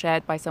felt or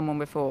shared by someone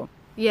before.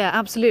 Yeah,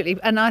 absolutely.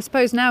 And I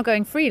suppose now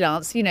going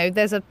freelance,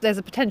 there's a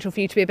potential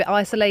for you to be a bit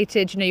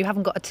isolated. You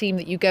haven't got a team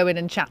that you go in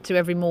and chat to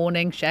every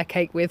morning, share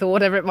cake with, or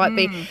whatever it might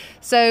be.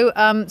 So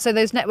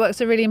those networks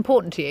are really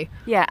important to you.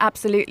 Yeah,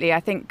 absolutely. I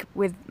think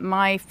with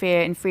my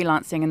fear in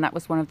freelancing, and that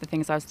was one of the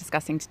things I was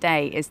discussing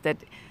today, is that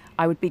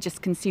I would be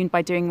just consumed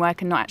by doing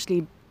work and not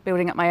actually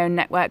building up my own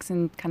networks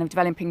and kind of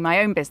developing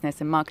my own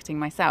business and marketing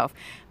myself.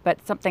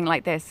 But something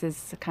like this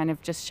has kind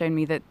of just shown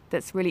me that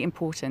that's really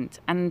important.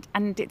 And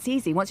it's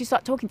easy. Once you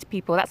start talking to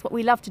people, that's what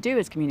we love to do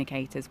as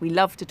communicators. We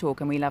love to talk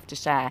and we love to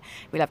share.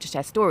 We love to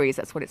share stories.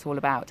 That's what it's all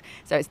about.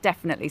 So it's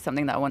definitely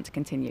something that I want to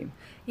continue.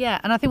 Yeah,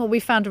 and I think what we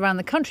found around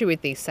the country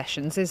with these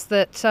sessions is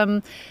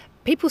that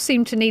people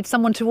seem to need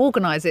someone to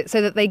organise it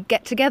so that they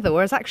get together,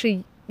 whereas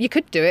actually you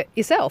could do it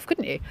yourself,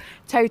 couldn't you?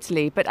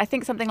 Totally. But I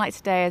think something like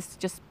today has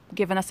just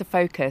given us a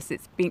focus.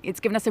 It's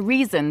given us a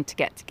reason to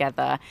get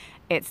together.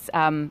 It's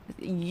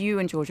you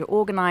and Georgia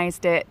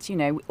organised it.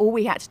 All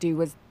we had to do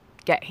was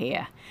get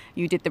here.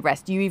 You did the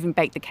rest. You even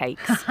baked the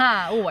cakes.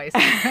 Always.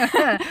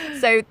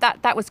 So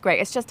that was great.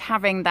 It's just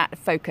having that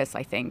focus,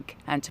 I think,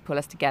 and to pull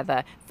us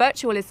together.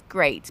 Virtual is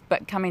great,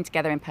 but coming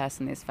together in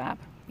person is fab.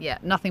 Yeah,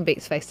 nothing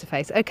beats face to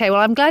face. Okay, well,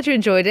 I'm glad you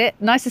enjoyed it.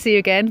 Nice to see you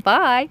again.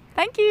 Bye.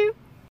 Thank you.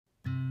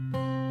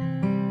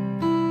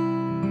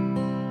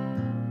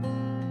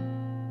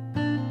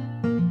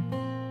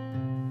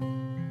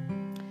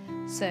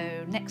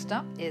 So next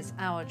up is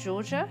our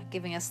Georgia,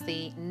 giving us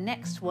the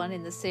next one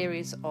in the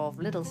series of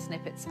little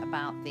snippets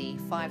about the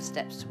 5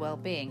 steps to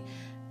well-being.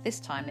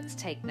 This time it's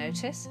Take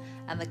Notice,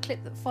 and the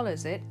clip that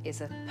follows it is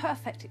a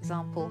perfect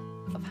example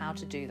of how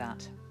to do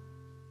that.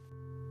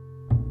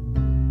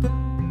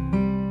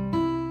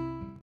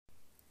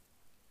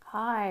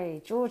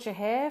 Hi, Georgia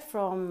here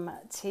from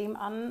Team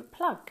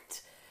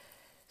Unplugged.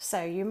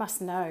 So you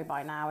must know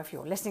by now, if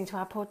you're listening to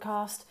our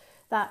podcast,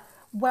 that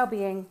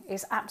well-being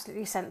is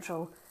absolutely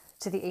central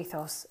to the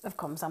ethos of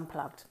Comms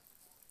Unplugged.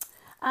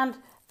 And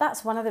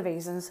that's one of the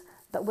reasons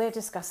that we're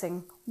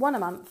discussing one a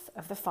month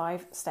of the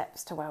 5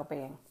 steps to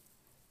well-being.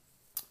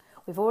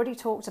 We've already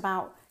talked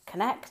about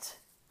connect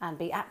and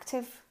be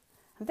active.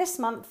 And this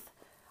month,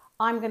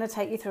 I'm going to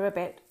take you through a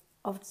bit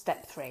of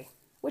step 3,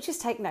 which is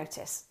take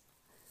notice.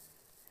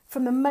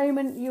 From the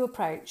moment you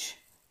approach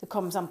the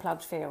Comms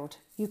Unplugged field,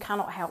 you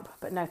cannot help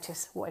but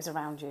notice what is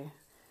around you.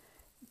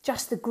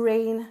 Just the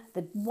green,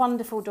 the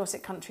wonderful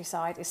Dorset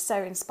countryside is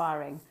so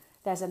inspiring.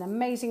 There's an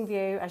amazing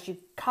view as you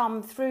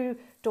come through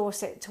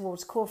Dorset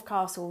towards Corfe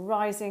Castle,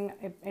 rising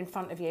in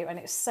front of you, and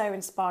it's so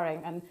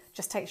inspiring and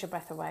just takes your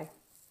breath away.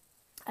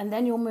 And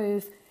then you'll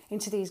move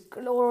into these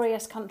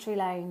glorious country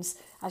lanes.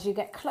 As you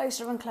get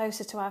closer and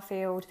closer to our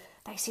field,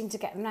 they seem to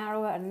get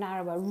narrower and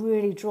narrower,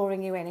 really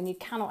drawing you in, and you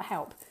cannot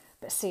help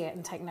but see it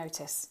and take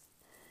notice.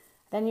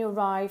 Then you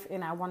arrive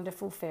in our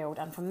wonderful field,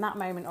 and from that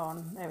moment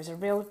on, there is a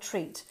real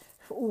treat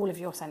for all of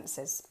your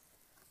senses.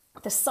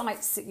 The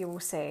sights that you will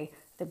see,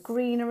 the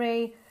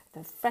greenery,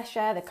 the fresh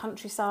air, the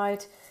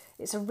countryside,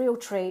 it's a real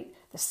treat.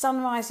 The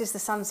sunrises, the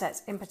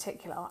sunsets in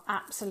particular, are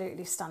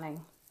absolutely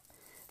stunning.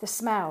 The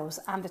smells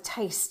and the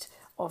taste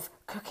of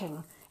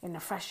cooking in the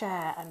fresh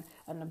air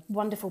and the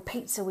wonderful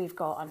pizza we've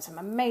got and some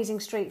amazing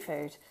street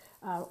food,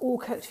 all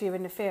cooked for you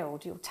in the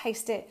field. You'll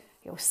taste it,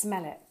 you'll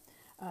smell it.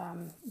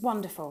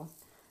 Wonderful.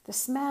 The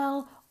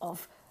smell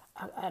of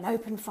an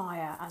open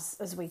fire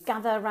as we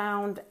gather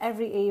around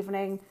every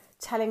evening,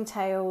 telling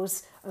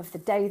tales of the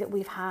day that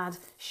we've had,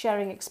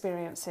 sharing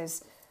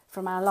experiences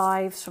from our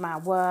lives, from our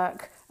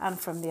work, and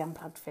from the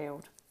Unplugged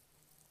field.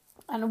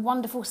 And the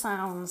wonderful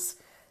sounds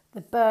The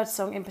bird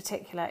song in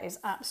particular is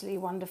absolutely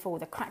wonderful.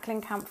 The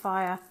crackling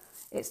campfire,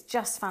 it's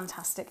just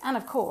fantastic. And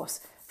of course,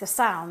 the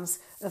sounds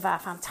of our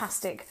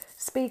fantastic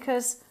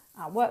speakers,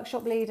 our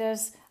workshop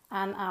leaders,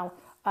 and our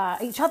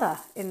each other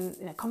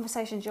in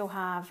conversations you'll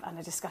have, and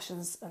the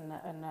discussions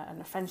and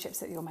the friendships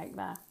that you'll make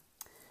there.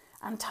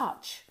 And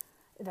touch,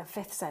 the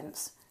fifth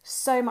sense.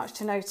 So much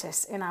to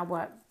notice in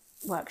our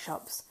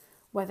workshops,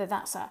 whether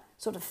that's a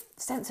sort of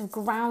sense of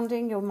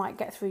grounding you might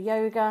get through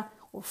yoga,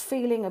 or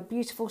feeling a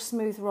beautiful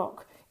smooth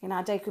rock in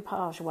our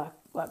decoupage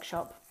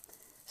workshop.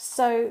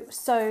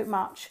 So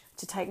much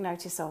to take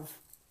notice of.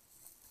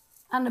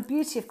 And the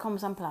beauty of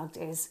Comms Unplugged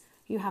is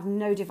you have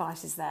no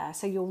devices there,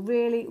 so you're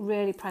really,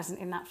 really present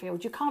in that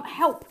field. You can't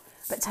help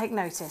but take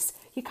notice.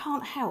 You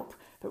can't help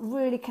but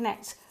really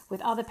connect with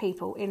other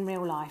people in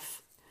real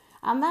life.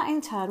 And that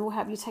in turn will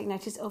help you take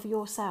notice of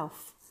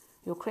yourself,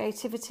 your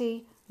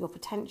creativity, your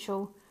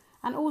potential,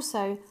 and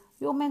also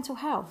your mental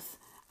health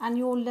and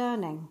your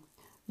learning.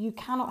 You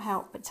cannot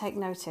help but take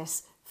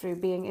notice through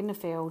being in the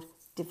field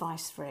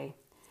device-free.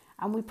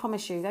 And we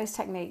promise you those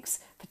techniques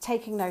for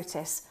taking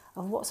notice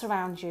of what's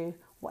around you,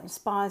 what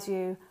inspires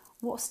you,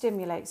 what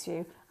stimulates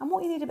you, and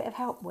what you need a bit of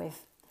help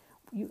with.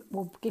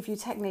 Will give you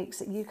techniques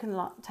that you can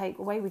take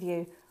away with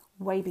you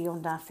way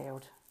beyond our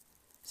field.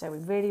 So we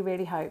really,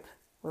 really hope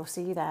we'll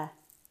see you there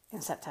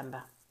in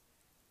September.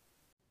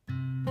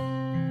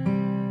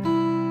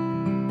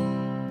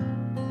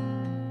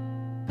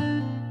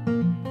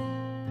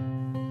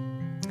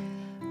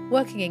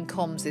 Working in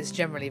comms is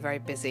generally very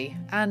busy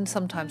and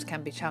sometimes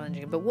can be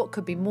challenging, but what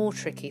could be more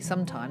tricky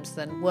sometimes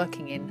than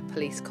working in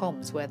police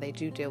comms, where they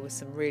do deal with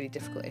some really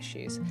difficult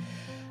issues?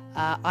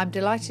 I'm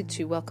delighted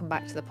to welcome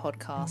back to the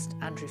podcast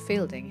Andrew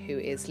Fielding, who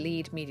is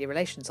Lead Media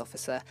Relations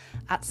Officer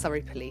at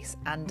Surrey Police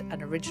and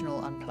an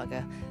original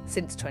unplugger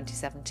since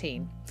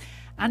 2017.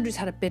 Andrew's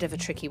had a bit of a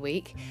tricky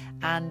week,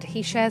 and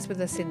he shares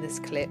with us in this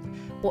clip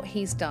what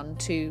he's done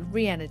to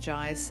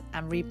re-energise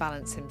and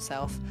rebalance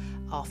himself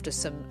after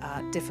some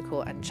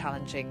difficult and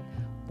challenging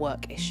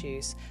work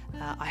issues.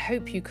 I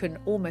hope you can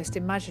almost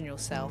imagine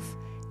yourself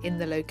in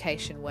the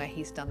location where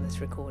he's done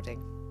this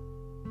recording.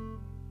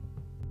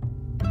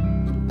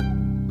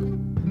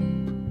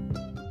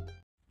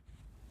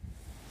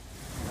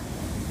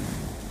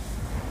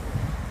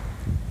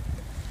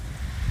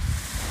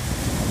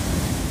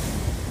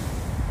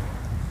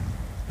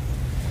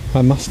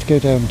 I must go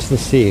down to the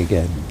sea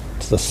again,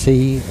 to the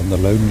sea and the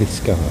lonely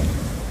sky.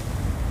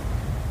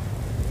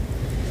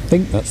 I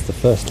think that's the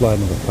first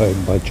line of a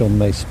poem by John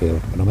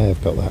Masefield, but I may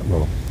have got that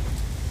wrong.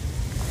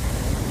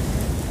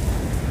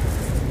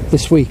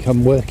 This week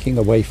I'm working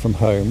away from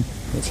home.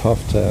 It's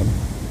half term,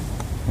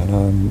 and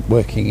I'm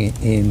working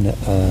in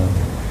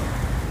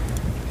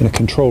a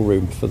control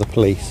room for the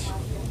police,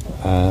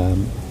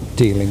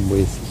 dealing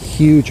with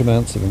huge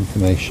amounts of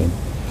information.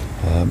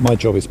 My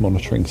job is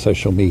monitoring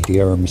social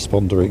media and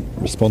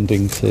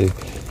responding to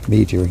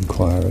media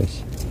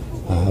inquiries.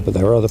 But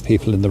there are other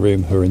people in the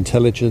room who are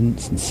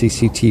intelligence and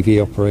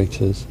CCTV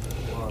operators,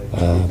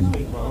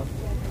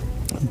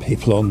 and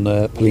people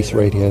on police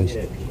radios.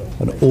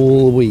 And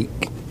all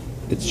week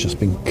it's just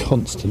been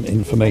constant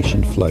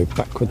information flow,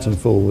 backwards and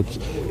forwards,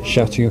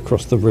 shouting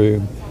across the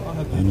room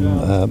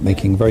and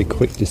making very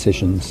quick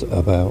decisions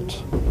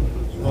about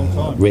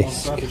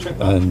risk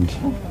and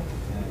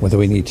whether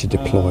we need to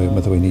deploy and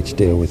whether we need to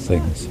deal with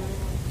things.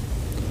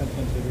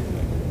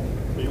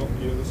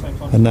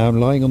 And now I'm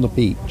lying on the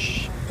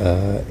beach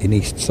in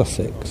East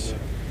Sussex,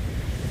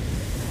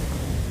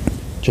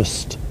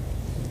 just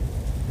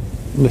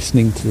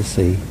listening to the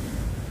sea,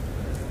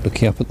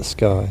 looking up at the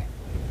sky.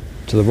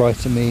 To the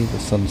right of me, the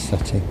sun's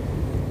setting.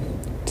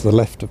 To the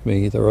left of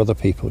me, there are other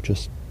people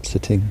just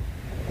sitting,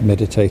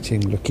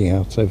 meditating, looking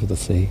out over the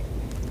sea.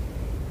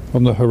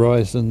 On the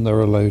horizon, there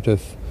are a load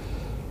of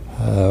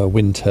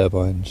wind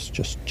turbines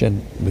just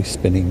gently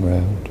spinning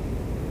round.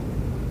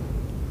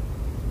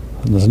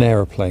 And there's an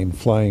aeroplane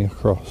flying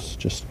across,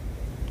 just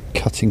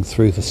cutting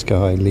through the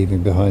sky,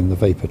 leaving behind the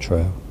vapour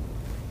trail.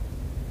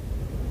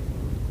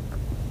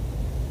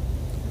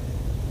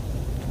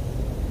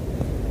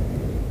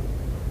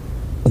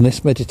 And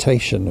this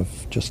meditation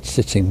of just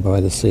sitting by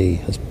the sea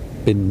has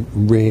been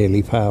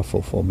really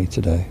powerful for me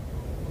today.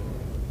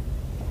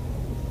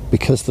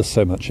 Because there's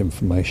so much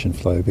information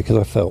flow, because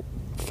I felt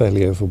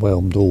fairly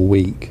overwhelmed all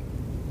week.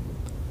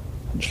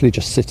 Actually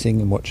just sitting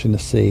and watching the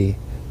sea,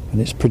 and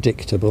it's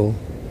predictable.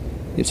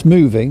 It's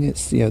moving,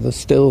 it's, there's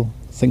still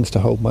things to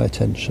hold my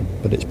attention,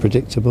 but it's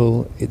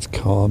predictable, it's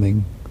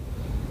calming.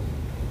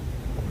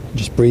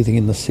 Just breathing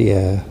in the sea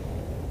air.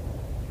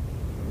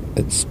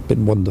 It's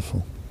been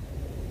wonderful.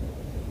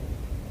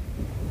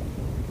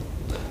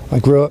 I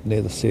grew up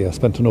near the sea. I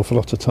spent an awful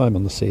lot of time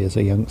on the sea as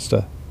a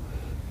youngster.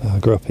 I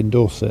grew up in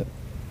Dorset.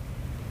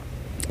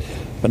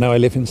 But now I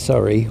live in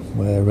Surrey,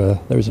 where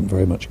there isn't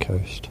very much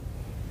coast.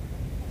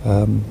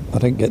 I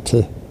don't get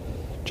to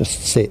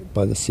just sit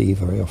by the sea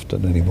very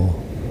often anymore.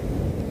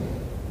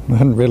 I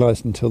hadn't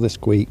realised until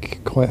this week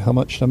quite how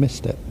much I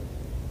missed it.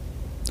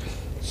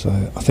 So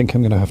I think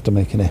I'm going to have to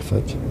make an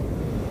effort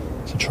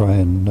to try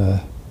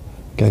and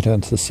go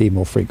down to the sea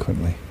more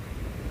frequently.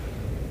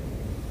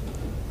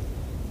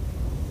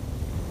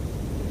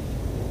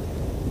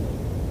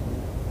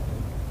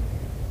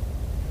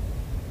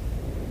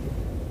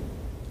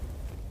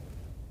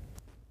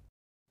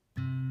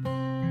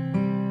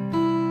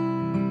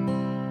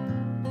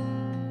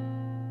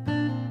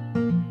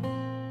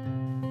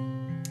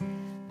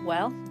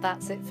 Well,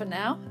 that's it for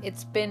now.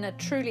 It's been a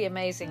truly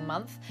amazing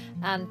month,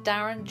 and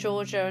Darren,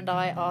 Georgia and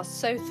I are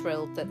so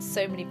thrilled that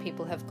so many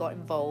people have got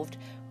involved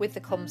with the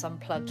Comms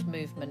Unplugged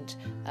movement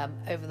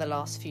over the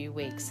last few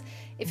weeks.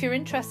 If you're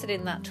interested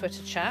in that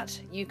Twitter chat,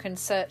 you can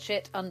search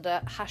it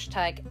under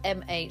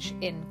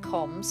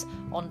 #MHInComms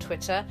on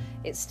Twitter.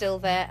 It's still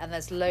there, and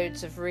there's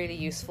loads of really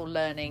useful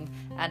learning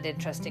and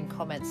interesting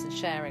comments and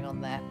sharing on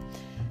there.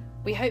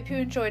 We hope you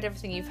enjoyed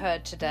everything you've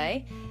heard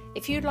today.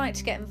 If you'd like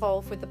to get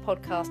involved with the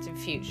podcast in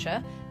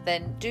future,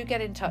 then do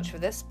get in touch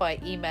with us by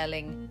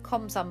emailing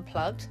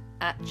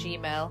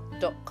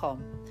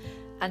commsunplugged@gmail.com.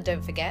 And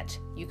don't forget,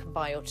 you can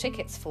buy your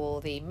tickets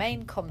for the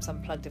main Comms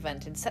Unplugged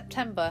event in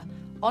September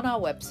on our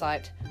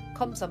website,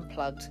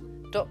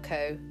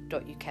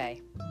 commsunplugged.co.uk.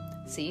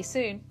 See you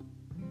soon.